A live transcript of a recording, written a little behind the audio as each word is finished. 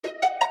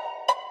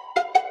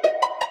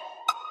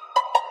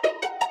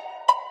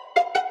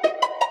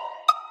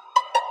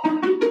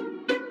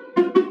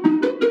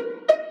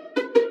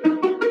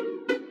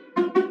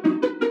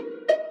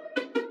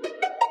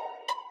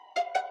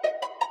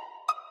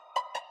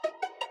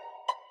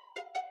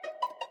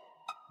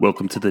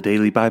Welcome to the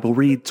Daily Bible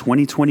Read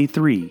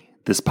 2023.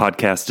 This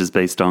podcast is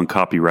based on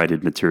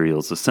copyrighted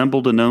materials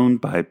assembled and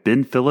owned by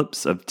Ben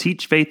Phillips of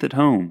Teach Faith at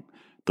Home,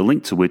 the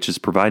link to which is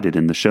provided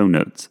in the show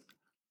notes.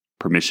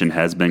 Permission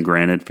has been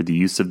granted for the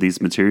use of these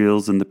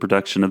materials in the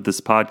production of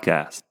this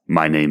podcast.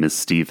 My name is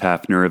Steve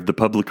Hafner of The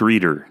Public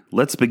Reader.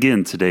 Let's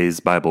begin today's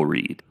Bible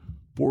read.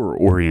 For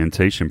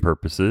orientation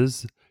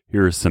purposes,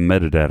 here is some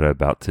metadata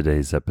about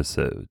today's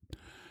episode.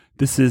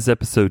 This is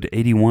episode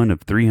 81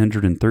 of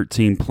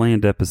 313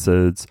 planned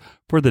episodes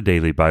for the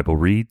Daily Bible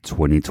Read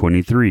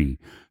 2023.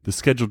 The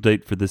scheduled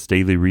date for this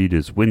daily read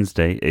is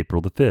Wednesday,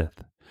 April the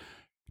 5th.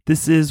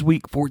 This is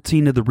week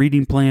 14 of the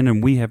reading plan,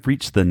 and we have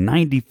reached the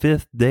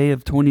 95th day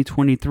of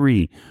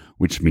 2023,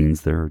 which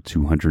means there are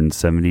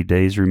 270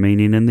 days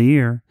remaining in the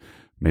year.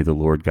 May the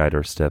Lord guide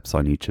our steps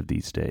on each of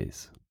these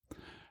days.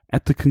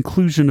 At the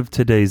conclusion of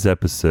today's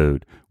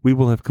episode, we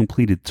will have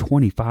completed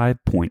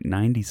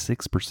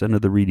 25.96%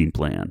 of the reading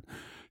plan.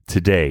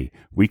 Today,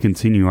 we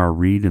continue our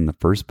read in the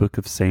first book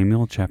of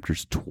Samuel,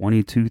 chapters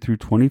 22 through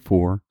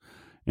 24,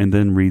 and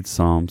then read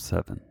Psalm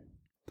 7.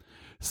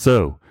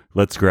 So,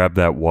 let's grab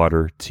that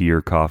water, tea,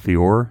 or coffee,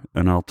 or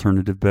an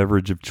alternative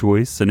beverage of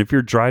choice. And if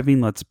you're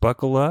driving, let's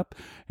buckle up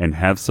and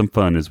have some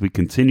fun as we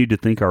continue to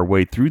think our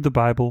way through the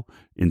Bible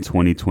in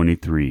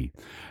 2023.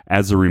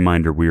 As a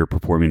reminder, we are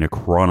performing a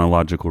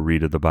chronological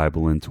read of the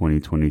Bible in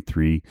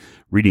 2023,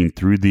 reading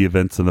through the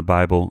events of the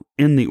Bible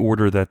in the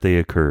order that they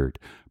occurred.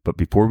 But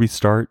before we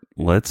start,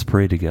 let's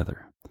pray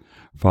together.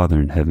 Father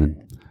in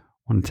heaven,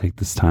 I want to take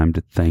this time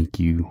to thank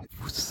you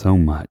so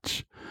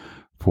much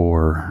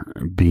for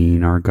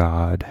being our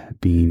God,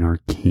 being our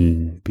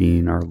King,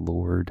 being our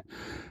Lord,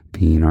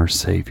 being our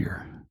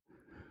Savior.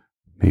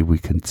 May we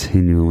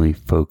continually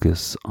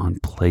focus on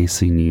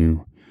placing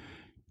you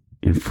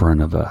in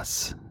front of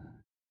us,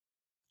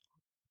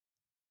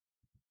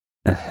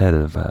 ahead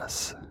of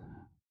us.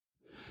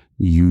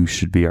 You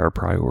should be our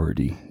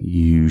priority.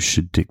 You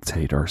should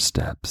dictate our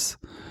steps.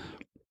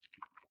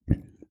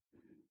 You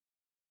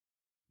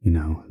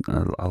know,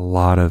 a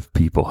lot of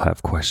people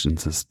have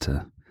questions as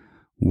to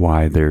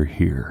why they're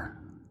here.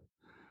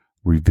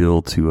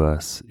 Reveal to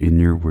us in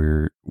your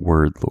word,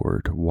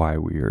 Lord, why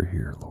we are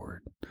here,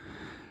 Lord.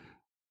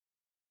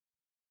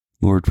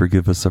 Lord,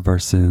 forgive us of our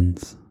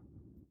sins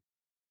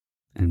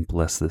and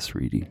bless this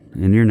reading.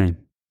 In your name,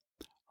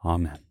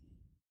 amen.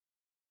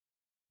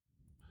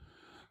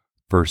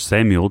 1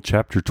 Samuel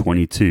chapter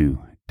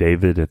 22,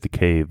 David at the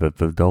cave of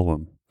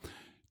Adullam.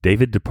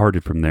 David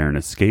departed from there and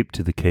escaped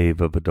to the cave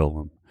of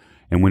Adullam.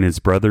 And when his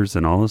brothers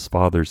and all his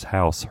father's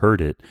house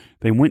heard it,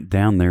 they went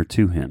down there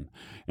to him.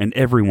 And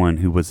everyone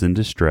who was in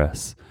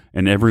distress,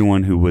 and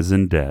everyone who was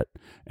in debt,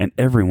 and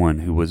everyone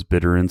who was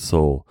bitter in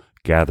soul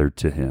gathered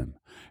to him.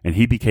 And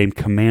he became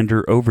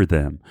commander over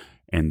them,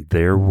 and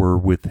there were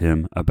with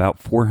him about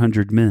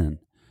 400 men.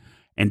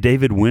 And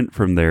David went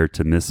from there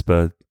to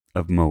Mizpah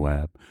of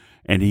Moab.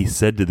 And he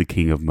said to the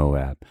king of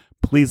Moab,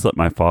 "Please let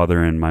my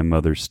father and my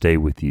mother stay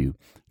with you,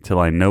 till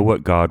I know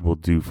what God will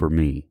do for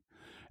me."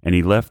 And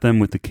he left them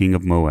with the king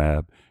of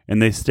Moab,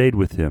 and they stayed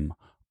with him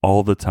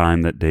all the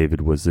time that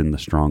David was in the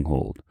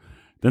stronghold.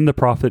 Then the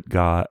prophet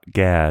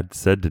Gad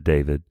said to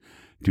David,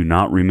 "Do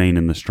not remain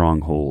in the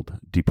stronghold.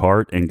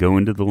 Depart and go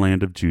into the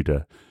land of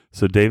Judah."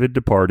 So David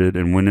departed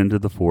and went into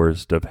the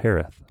forest of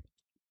Hereth.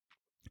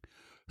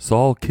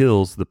 Saul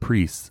kills the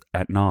priests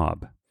at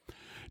Nob.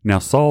 Now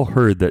Saul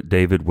heard that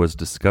David was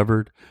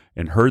discovered,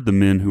 and heard the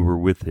men who were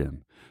with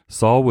him.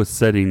 Saul was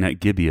sitting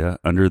at Gibeah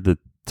under the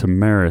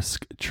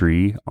tamarisk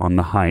tree on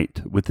the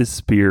height, with his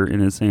spear in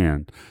his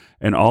hand,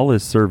 and all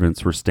his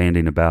servants were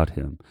standing about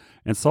him.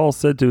 And Saul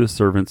said to his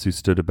servants who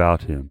stood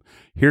about him,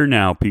 "Hear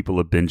now, people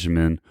of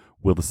Benjamin,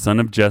 will the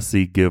son of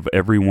Jesse give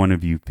every one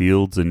of you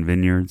fields and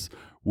vineyards?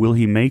 Will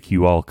he make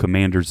you all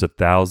commanders of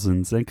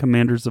thousands and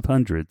commanders of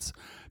hundreds,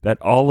 that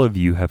all of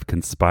you have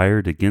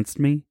conspired against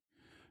me?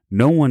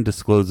 No one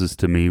discloses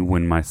to me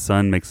when my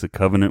son makes a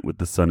covenant with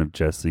the son of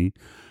Jesse.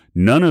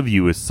 None of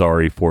you is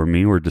sorry for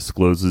me or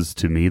discloses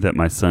to me that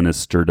my son has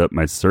stirred up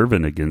my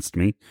servant against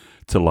me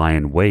to lie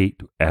in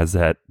wait, as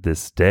at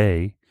this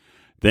day."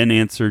 Then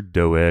answered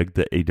Doeg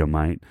the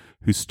Edomite,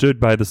 who stood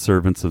by the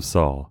servants of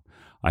Saul,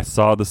 "I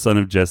saw the son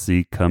of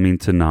Jesse coming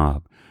to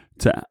Nob,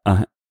 to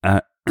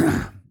Ahimelech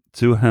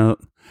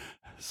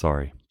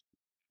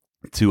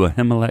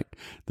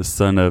the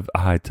son of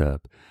Ahitub.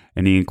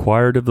 And he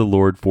inquired of the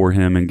Lord for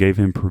him, and gave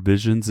him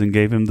provisions, and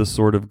gave him the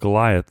sword of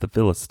Goliath the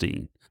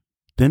Philistine.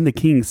 Then the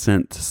king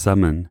sent to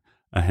summon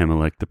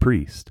Ahimelech the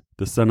priest,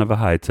 the son of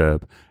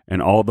Ahitub, and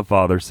all the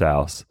father's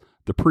house,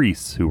 the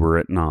priests who were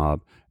at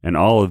Nob, and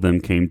all of them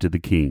came to the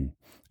king.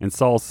 And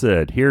Saul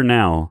said, "Hear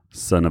now,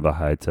 son of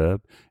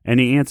Ahitub."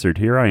 And he answered,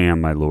 "Here I am,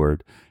 my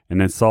lord."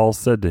 And then Saul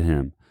said to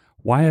him,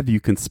 "Why have you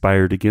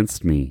conspired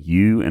against me,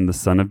 you and the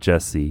son of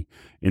Jesse,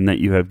 in that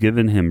you have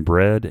given him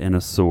bread and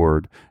a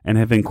sword, and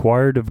have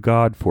inquired of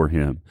God for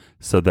him,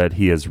 so that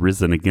he has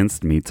risen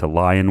against me to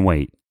lie in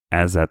wait,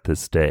 as at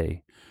this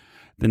day?"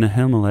 Then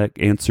Ahimelech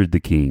answered the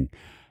king,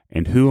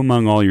 And who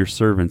among all your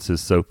servants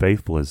is so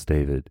faithful as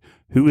David?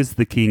 Who is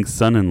the king's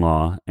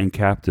son-in-law and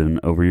captain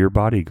over your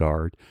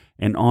bodyguard,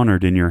 and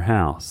honored in your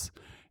house?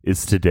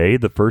 Is today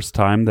the first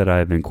time that I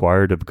have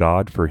inquired of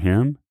God for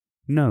him?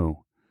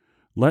 No.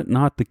 Let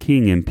not the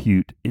king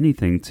impute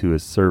anything to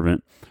his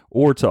servant,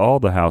 or to all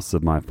the house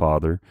of my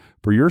father,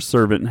 for your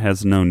servant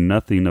has known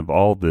nothing of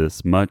all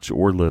this, much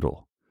or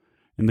little.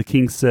 And the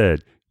king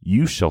said,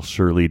 You shall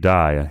surely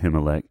die,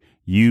 Ahimelech,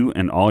 you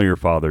and all your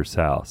father's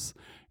house.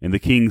 And the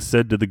king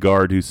said to the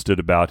guard who stood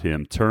about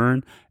him,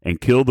 Turn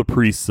and kill the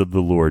priests of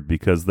the Lord,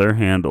 because their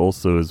hand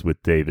also is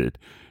with David.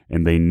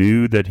 And they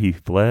knew that he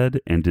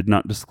fled, and did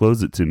not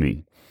disclose it to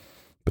me.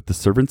 But the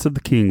servants of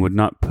the king would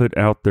not put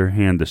out their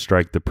hand to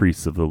strike the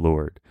priests of the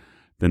Lord.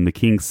 Then the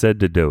king said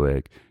to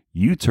Doeg,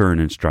 You turn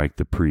and strike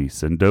the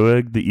priests. And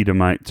Doeg the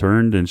Edomite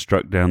turned and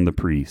struck down the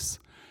priests.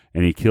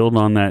 And he killed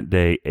on that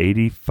day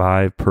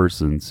 85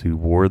 persons who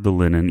wore the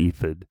linen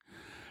ephod.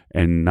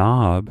 And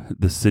Nob,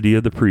 the city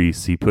of the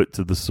priests, he put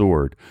to the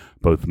sword,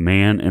 both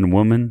man and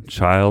woman,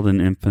 child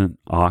and infant,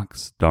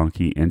 ox,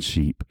 donkey, and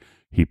sheep,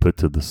 he put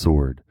to the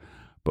sword.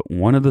 But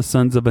one of the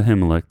sons of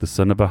Ahimelech, the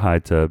son of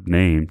Ahitub,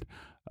 named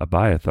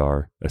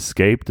Abiathar,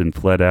 escaped and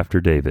fled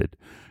after David.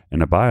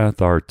 And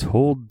Abiathar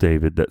told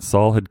David that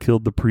Saul had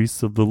killed the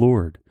priests of the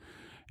Lord.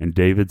 And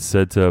David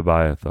said to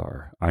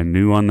Abiathar, I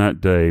knew on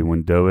that day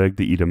when Doeg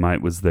the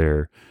Edomite was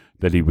there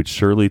that he would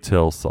surely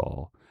tell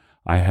Saul,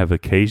 I have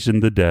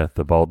occasioned the death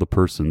of all the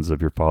persons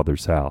of your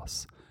father's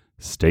house.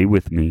 Stay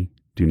with me,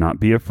 do not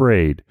be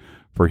afraid,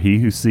 for he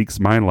who seeks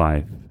my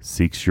life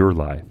seeks your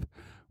life.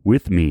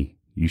 With me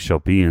you shall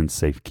be in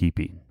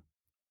safekeeping.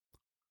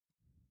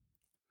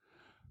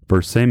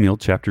 1 Samuel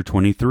chapter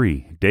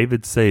 23.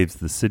 David saves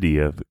the city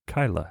of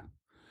Keilah.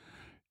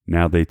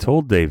 Now they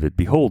told David,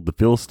 Behold, the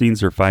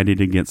Philistines are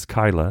fighting against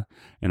Keilah,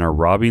 and are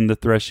robbing the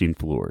threshing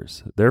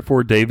floors.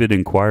 Therefore David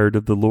inquired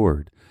of the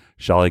Lord,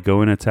 Shall I go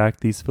and attack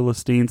these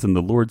Philistines? And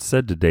the Lord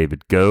said to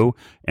David, Go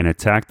and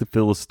attack the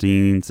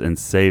Philistines and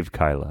save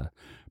Keilah.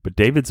 But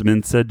David's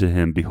men said to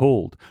him,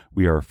 Behold,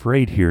 we are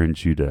afraid here in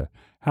Judah.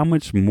 How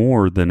much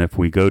more than if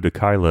we go to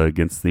Keilah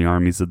against the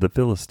armies of the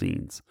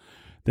Philistines?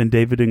 Then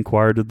David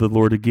inquired of the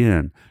Lord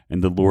again,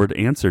 and the Lord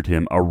answered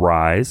him,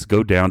 Arise,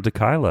 go down to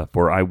Keilah,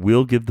 for I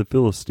will give the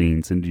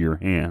Philistines into your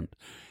hand.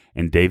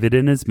 And David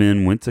and his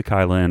men went to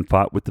Keilah and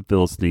fought with the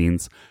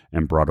Philistines,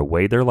 and brought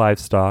away their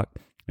livestock,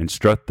 and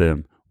struck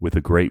them with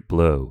a great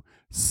blow.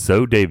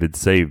 So David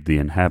saved the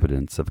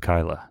inhabitants of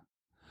Keilah.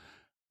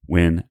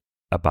 When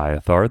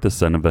Abiathar the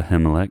son of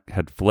Ahimelech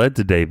had fled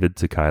to David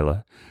to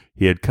Keilah,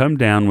 he had come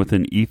down with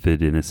an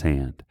ephod in his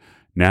hand.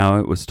 Now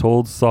it was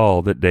told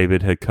Saul that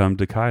David had come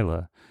to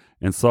Keilah,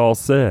 and Saul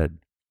said,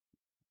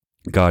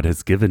 God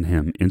has given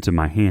him into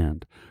my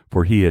hand,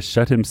 for he has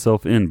shut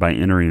himself in by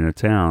entering a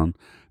town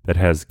that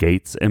has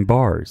gates and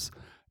bars.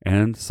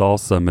 And Saul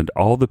summoned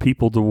all the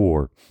people to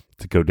war,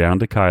 to go down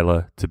to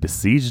Keilah to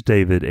besiege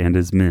David and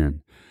his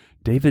men.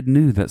 David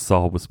knew that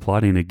Saul was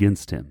plotting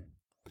against him.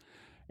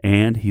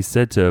 And he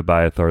said to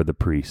Abiathar the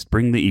priest,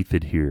 Bring the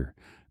ephod here.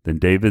 Then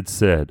David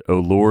said, O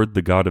Lord,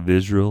 the God of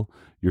Israel,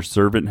 your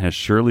servant has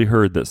surely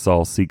heard that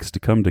Saul seeks to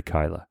come to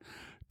Keilah,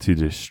 to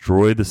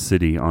destroy the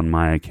city on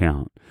my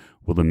account.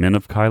 Will the men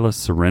of Keilah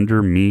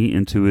surrender me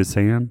into his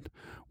hand?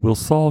 Will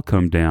Saul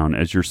come down,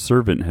 as your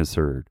servant has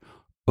heard?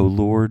 O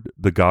Lord,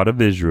 the God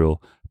of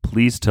Israel,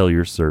 please tell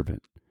your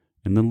servant.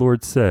 And the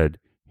Lord said,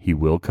 He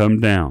will come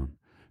down.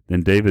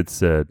 Then David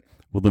said,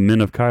 Will the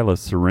men of Keilah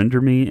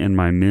surrender me and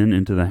my men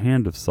into the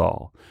hand of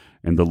Saul?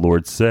 And the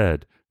Lord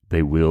said,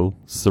 They will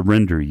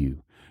surrender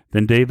you.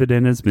 Then David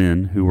and his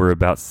men, who were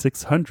about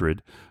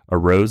 600,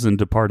 arose and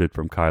departed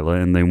from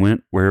Keilah, and they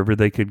went wherever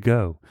they could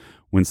go.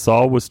 When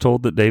Saul was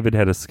told that David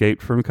had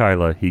escaped from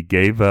Keilah, he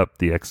gave up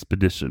the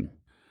expedition.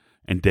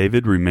 And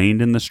David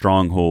remained in the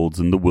strongholds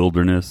in the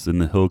wilderness, in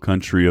the hill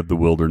country of the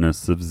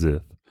wilderness of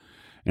Ziph.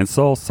 And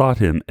Saul sought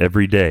him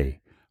every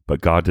day,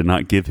 but God did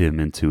not give him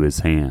into his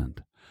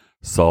hand.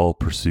 Saul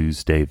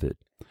pursues David.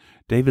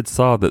 David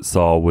saw that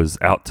Saul was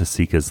out to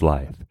seek his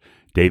life.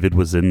 David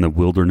was in the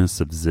wilderness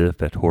of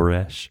Ziph at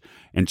Horesh,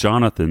 and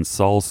Jonathan,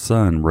 Saul's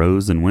son,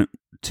 rose and went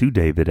to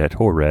David at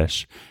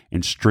Horesh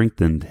and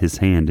strengthened his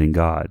hand in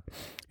God.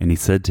 And he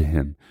said to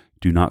him,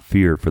 Do not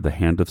fear, for the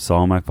hand of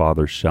Saul my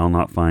father shall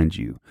not find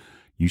you.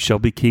 You shall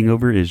be king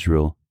over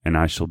Israel, and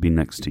I shall be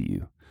next to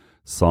you.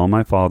 Saul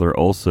my father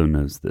also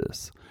knows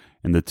this.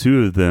 And the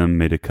two of them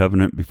made a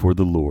covenant before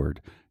the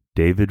Lord.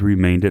 David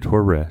remained at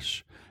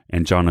Horesh,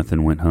 and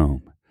Jonathan went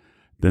home.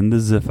 Then the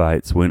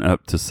Ziphites went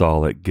up to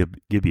Saul at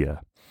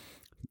Gibeah,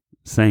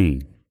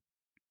 saying,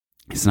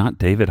 Is not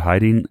David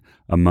hiding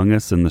among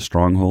us in the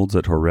strongholds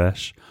at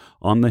Horesh,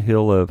 on the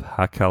hill of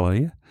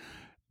Hakaliah,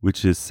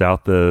 which is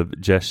south of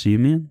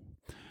Jeshemin?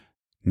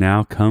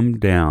 Now come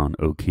down,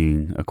 O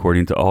king,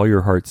 according to all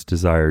your heart's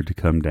desire to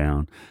come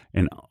down,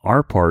 and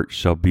our part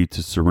shall be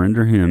to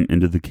surrender him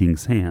into the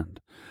king's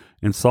hand.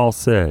 And Saul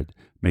said,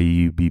 May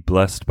you be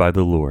blessed by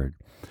the Lord,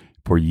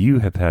 for you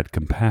have had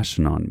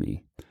compassion on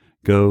me.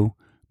 Go,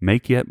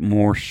 make yet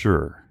more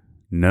sure.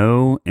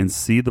 Know and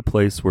see the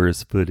place where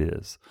his foot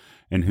is,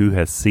 and who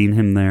has seen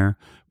him there?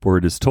 For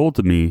it is told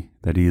to me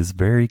that he is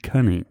very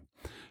cunning.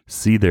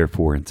 See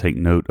therefore and take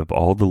note of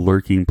all the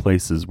lurking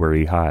places where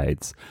he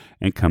hides,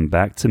 and come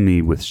back to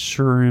me with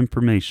sure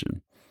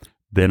information.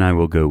 Then I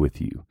will go with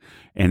you.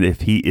 And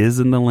if he is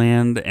in the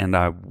land, and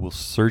I will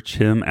search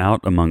him out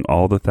among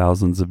all the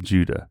thousands of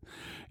Judah.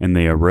 And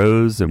they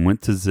arose and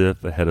went to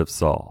Ziph ahead of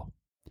Saul.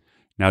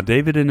 Now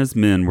David and his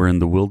men were in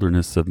the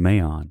wilderness of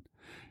Maon,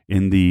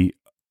 in the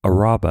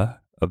Arabah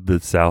of the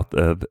south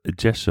of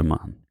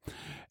Jeshimon.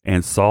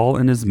 And Saul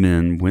and his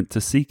men went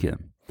to seek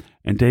him.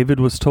 And David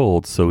was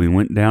told, so he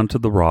went down to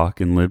the rock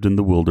and lived in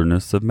the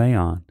wilderness of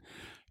Maon.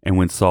 And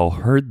when Saul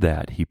heard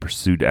that, he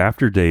pursued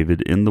after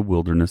David in the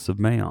wilderness of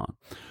Maon.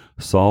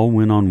 Saul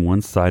went on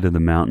one side of the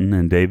mountain,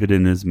 and David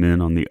and his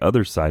men on the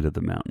other side of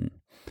the mountain.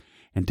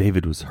 And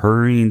David was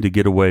hurrying to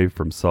get away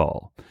from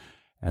Saul.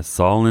 As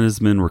Saul and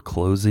his men were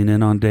closing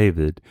in on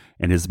David,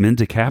 and his men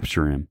to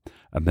capture him,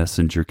 a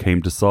messenger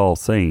came to Saul,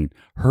 saying,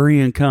 Hurry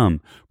and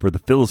come, for the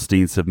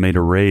Philistines have made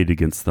a raid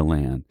against the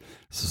land.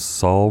 So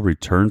Saul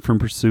returned from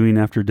pursuing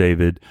after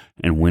David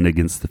and went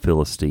against the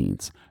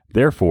Philistines.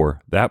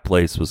 Therefore, that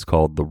place was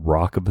called the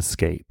Rock of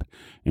Escape.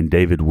 And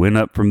David went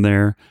up from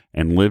there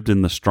and lived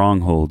in the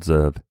strongholds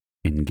of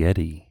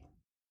En-gedi.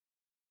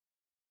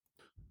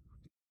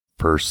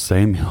 1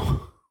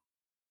 Samuel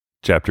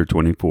chapter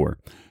 24.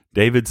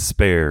 David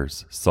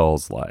spares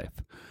Saul's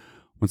life.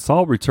 When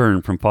Saul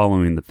returned from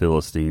following the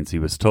Philistines, he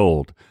was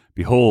told,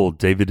 Behold,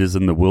 David is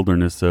in the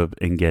wilderness of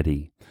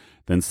En-gedi.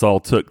 Then Saul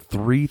took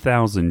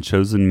 3,000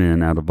 chosen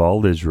men out of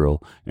all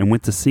Israel and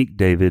went to seek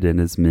David and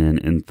his men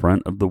in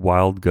front of the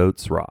wild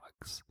goats'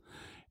 rocks.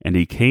 And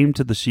he came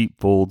to the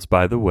sheepfolds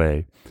by the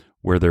way,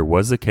 where there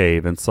was a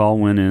cave, and Saul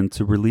went in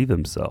to relieve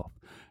himself.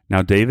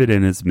 Now David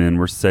and his men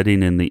were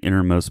sitting in the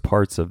innermost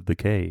parts of the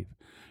cave.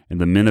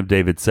 And the men of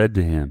David said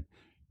to him,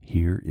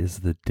 Here is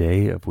the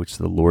day of which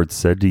the Lord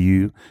said to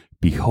you,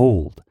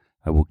 Behold,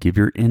 I will give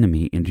your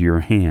enemy into your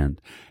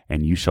hand,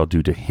 and you shall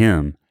do to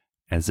him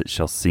as it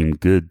shall seem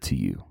good to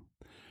you.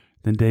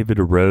 Then David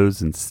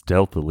arose and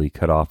stealthily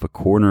cut off a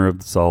corner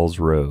of Saul's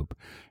robe.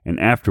 And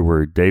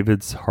afterward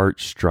David's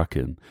heart struck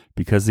him,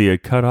 because he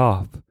had cut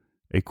off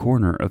a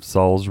corner of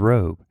Saul's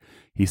robe.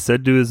 He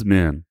said to his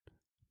men,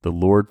 The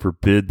Lord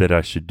forbid that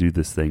I should do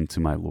this thing to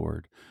my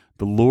Lord,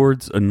 the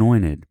Lord's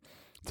anointed,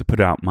 to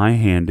put out my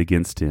hand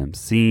against him,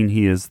 seeing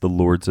he is the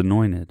Lord's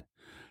anointed.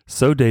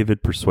 So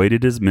David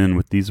persuaded his men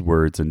with these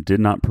words and did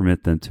not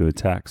permit them to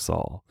attack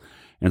Saul.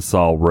 And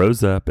Saul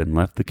rose up and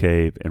left the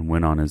cave and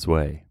went on his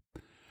way.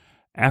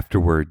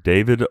 Afterward,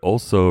 David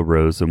also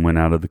arose and went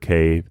out of the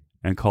cave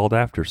and called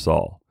after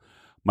Saul,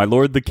 My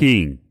lord the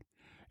king.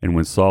 And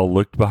when Saul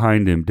looked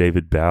behind him,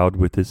 David bowed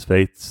with his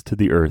face to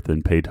the earth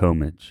and paid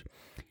homage.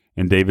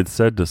 And David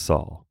said to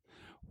Saul,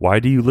 Why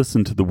do you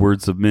listen to the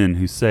words of men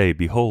who say,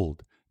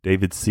 Behold,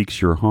 David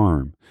seeks your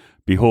harm?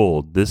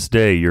 Behold, this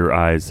day your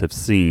eyes have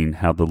seen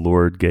how the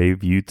Lord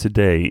gave you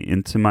today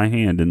into my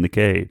hand in the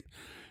cave.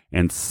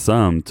 And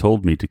some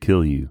told me to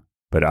kill you,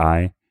 but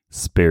I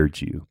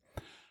spared you.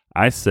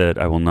 I said,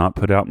 I will not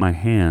put out my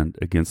hand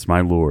against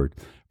my Lord,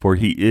 for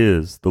he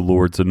is the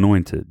Lord's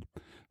anointed.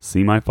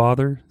 See, my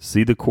father,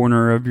 see the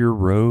corner of your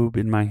robe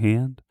in my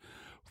hand?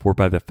 For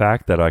by the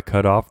fact that I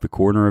cut off the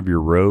corner of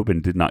your robe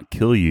and did not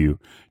kill you,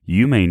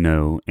 you may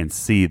know and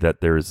see that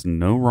there is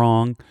no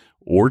wrong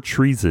or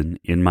treason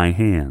in my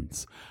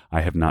hands.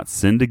 I have not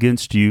sinned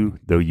against you,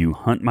 though you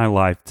hunt my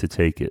life to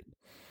take it.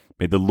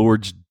 May the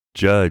Lord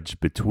judge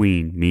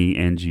between me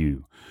and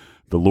you.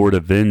 The Lord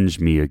avenge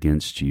me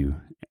against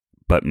you,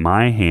 but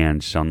my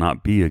hand shall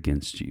not be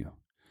against you.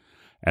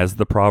 As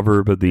the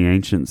proverb of the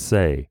ancients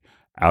say,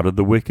 Out of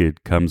the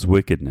wicked comes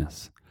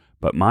wickedness,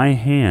 but my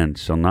hand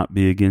shall not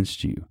be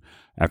against you.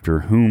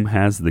 After whom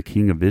has the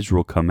king of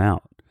Israel come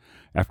out?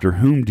 After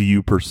whom do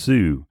you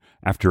pursue?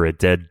 After a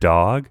dead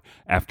dog?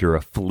 After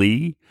a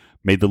flea?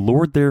 May the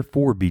Lord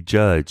therefore be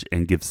judge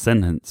and give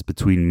sentence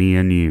between me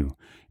and you,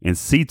 and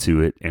see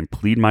to it and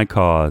plead my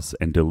cause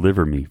and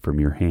deliver me from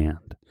your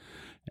hand.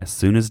 As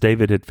soon as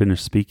David had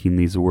finished speaking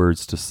these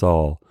words to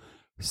Saul,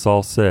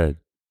 Saul said,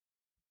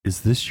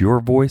 Is this your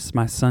voice,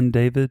 my son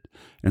David?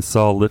 And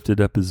Saul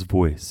lifted up his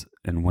voice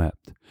and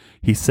wept.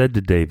 He said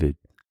to David,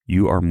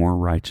 You are more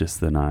righteous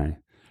than I,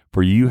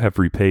 for you have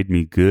repaid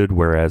me good,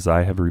 whereas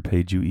I have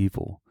repaid you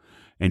evil.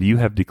 And you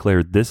have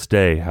declared this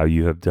day how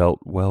you have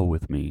dealt well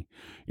with me,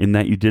 in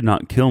that you did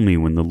not kill me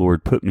when the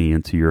Lord put me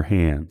into your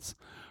hands.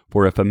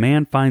 For if a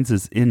man finds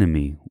his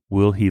enemy,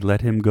 will he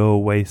let him go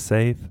away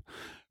safe?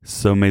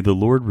 So may the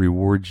Lord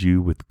reward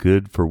you with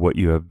good for what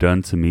you have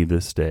done to me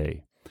this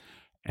day.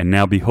 And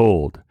now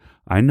behold,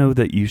 I know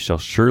that you shall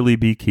surely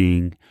be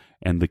king,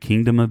 and the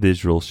kingdom of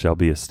Israel shall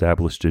be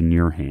established in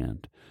your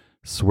hand.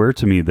 Swear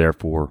to me,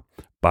 therefore,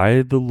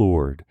 by the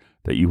Lord,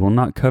 that you will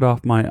not cut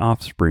off my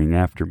offspring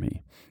after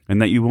me, and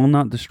that you will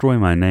not destroy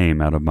my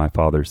name out of my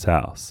father's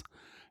house.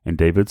 And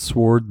David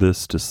swore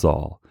this to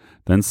Saul.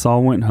 Then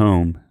Saul went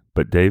home,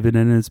 but David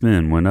and his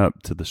men went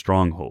up to the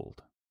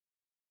stronghold.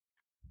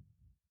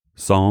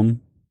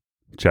 Psalm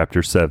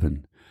chapter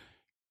 7.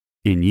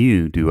 In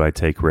you do I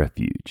take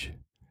refuge.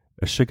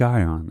 a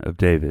Shiggaion of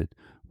David,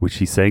 which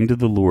he sang to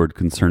the Lord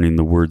concerning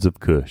the words of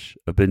Cush,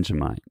 a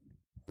Benjamite.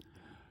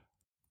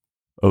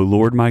 O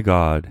Lord my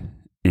God,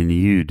 in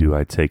you do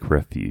I take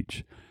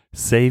refuge.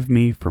 Save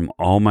me from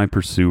all my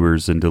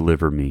pursuers and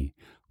deliver me,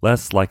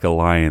 lest like a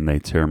lion they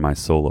tear my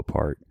soul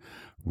apart,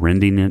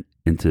 rending it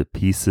into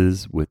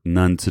pieces with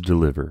none to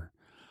deliver.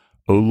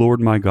 O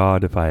Lord my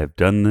God, if I have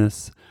done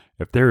this,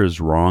 if there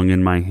is wrong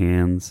in my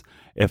hands,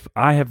 if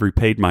I have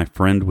repaid my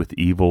friend with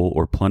evil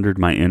or plundered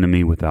my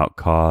enemy without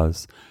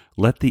cause,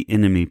 let the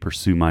enemy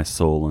pursue my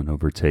soul and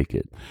overtake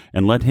it,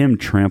 and let him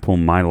trample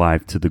my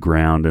life to the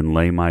ground and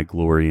lay my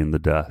glory in the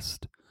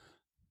dust.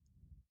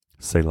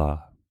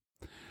 Selah.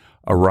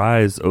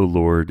 Arise, O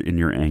Lord, in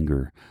your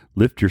anger.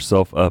 Lift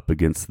yourself up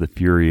against the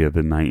fury of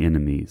my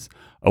enemies.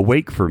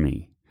 Awake for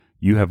me.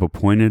 You have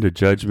appointed a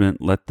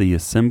judgment. Let the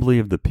assembly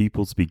of the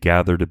peoples be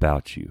gathered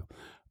about you.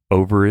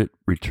 Over it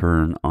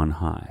return on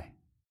high.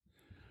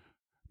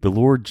 The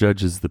Lord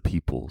judges the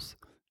peoples.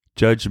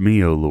 Judge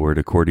me, O Lord,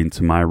 according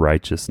to my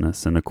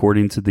righteousness and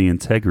according to the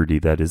integrity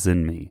that is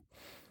in me.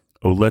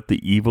 O let the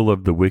evil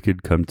of the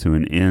wicked come to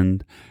an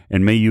end,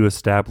 and may you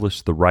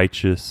establish the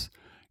righteous,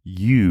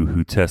 you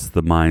who test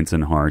the minds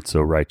and hearts,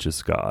 O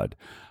righteous God.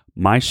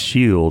 My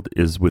shield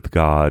is with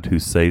God, who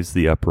saves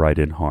the upright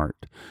in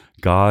heart.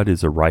 God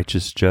is a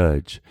righteous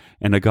judge,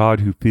 and a God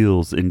who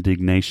feels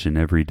indignation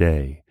every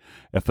day.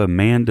 If a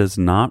man does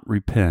not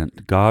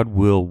repent, God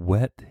will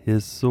whet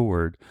his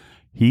sword.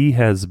 He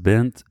has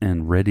bent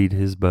and readied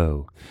his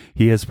bow.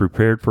 He has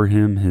prepared for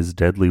him his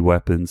deadly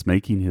weapons,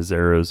 making his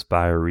arrows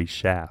fiery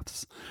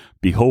shafts.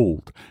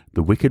 Behold,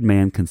 the wicked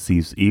man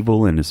conceives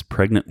evil and is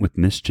pregnant with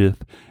mischief,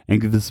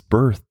 and gives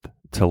birth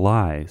to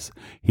lies.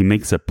 He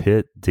makes a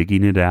pit,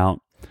 digging it out,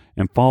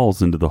 and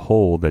falls into the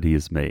hole that he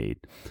has made.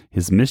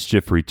 His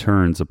mischief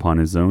returns upon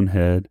his own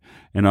head,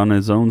 and on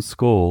his own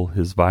skull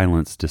his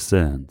violence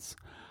descends.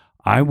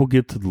 I will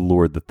give to the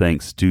Lord the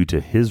thanks due to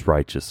his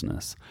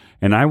righteousness,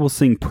 and I will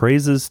sing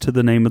praises to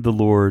the name of the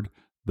Lord,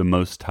 the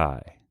Most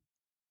High.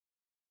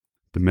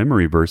 The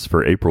memory verse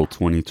for April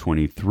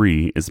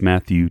 2023 is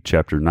Matthew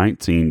chapter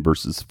 19,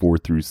 verses 4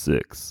 through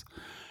 6.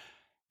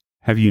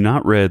 Have you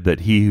not read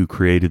that he who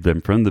created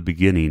them from the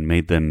beginning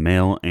made them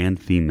male and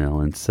female,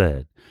 and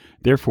said,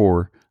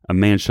 Therefore a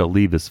man shall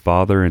leave his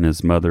father and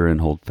his mother and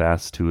hold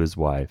fast to his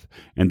wife,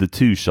 and the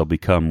two shall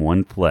become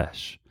one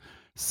flesh.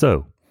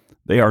 So,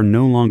 they are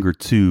no longer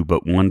two,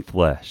 but one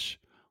flesh.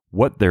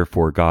 What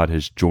therefore God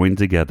has joined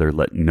together,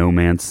 let no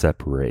man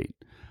separate.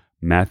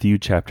 Matthew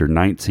chapter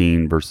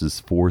 19, verses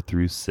 4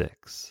 through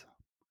 6.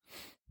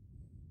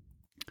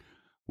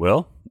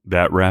 Well,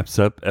 that wraps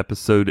up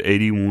episode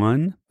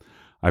 81.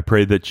 I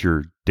pray that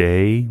your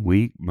day,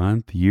 week,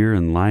 month, year,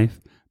 and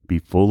life be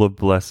full of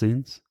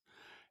blessings.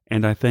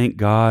 And I thank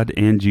God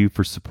and you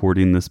for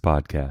supporting this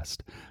podcast.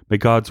 May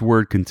God's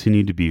word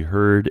continue to be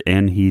heard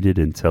and heeded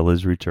until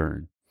his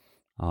return.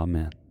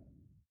 Amen.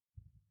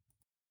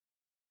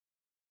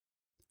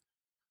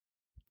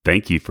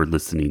 Thank you for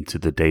listening to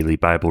the Daily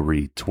Bible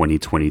Read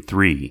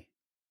 2023.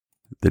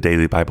 The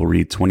Daily Bible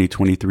Read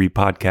 2023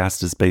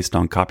 podcast is based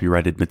on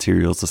copyrighted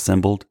materials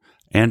assembled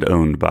and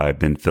owned by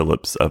Ben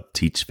Phillips of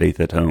Teach Faith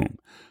at Home,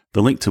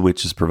 the link to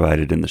which is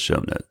provided in the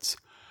show notes.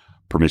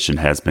 Permission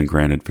has been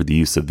granted for the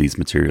use of these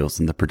materials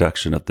in the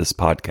production of this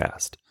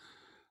podcast.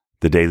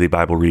 The Daily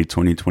Bible Read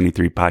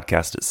 2023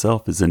 podcast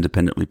itself is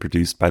independently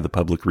produced by the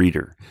Public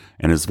Reader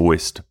and is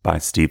voiced by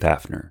Steve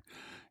Hafner.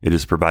 It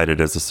is provided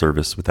as a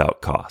service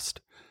without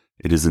cost.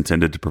 It is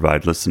intended to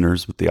provide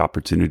listeners with the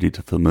opportunity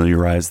to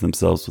familiarize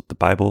themselves with the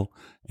Bible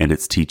and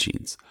its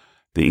teachings.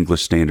 The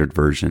English Standard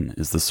Version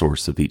is the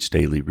source of each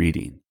daily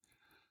reading.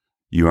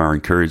 You are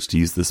encouraged to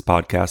use this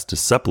podcast to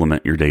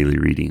supplement your daily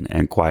reading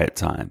and quiet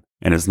time,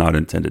 and is not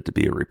intended to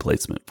be a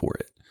replacement for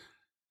it.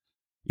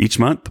 Each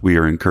month, we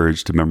are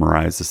encouraged to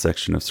memorize a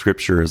section of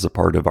Scripture as a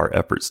part of our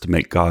efforts to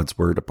make God's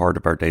Word a part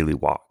of our daily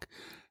walk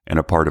and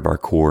a part of our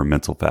core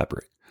mental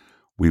fabric.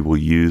 We will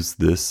use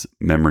this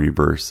memory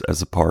verse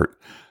as a part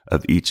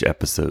of each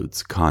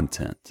episode's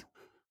content.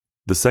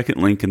 The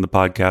second link in the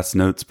podcast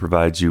notes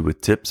provides you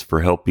with tips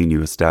for helping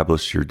you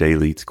establish your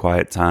daily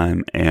quiet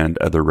time and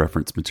other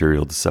reference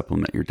material to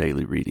supplement your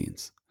daily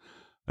readings.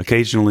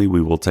 Occasionally,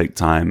 we will take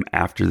time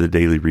after the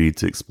daily read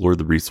to explore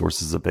the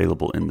resources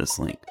available in this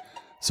link,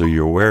 so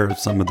you're aware of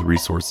some of the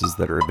resources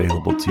that are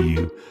available to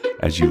you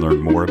as you learn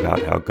more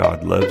about how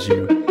God loves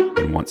you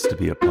and wants to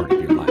be a part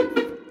of your life.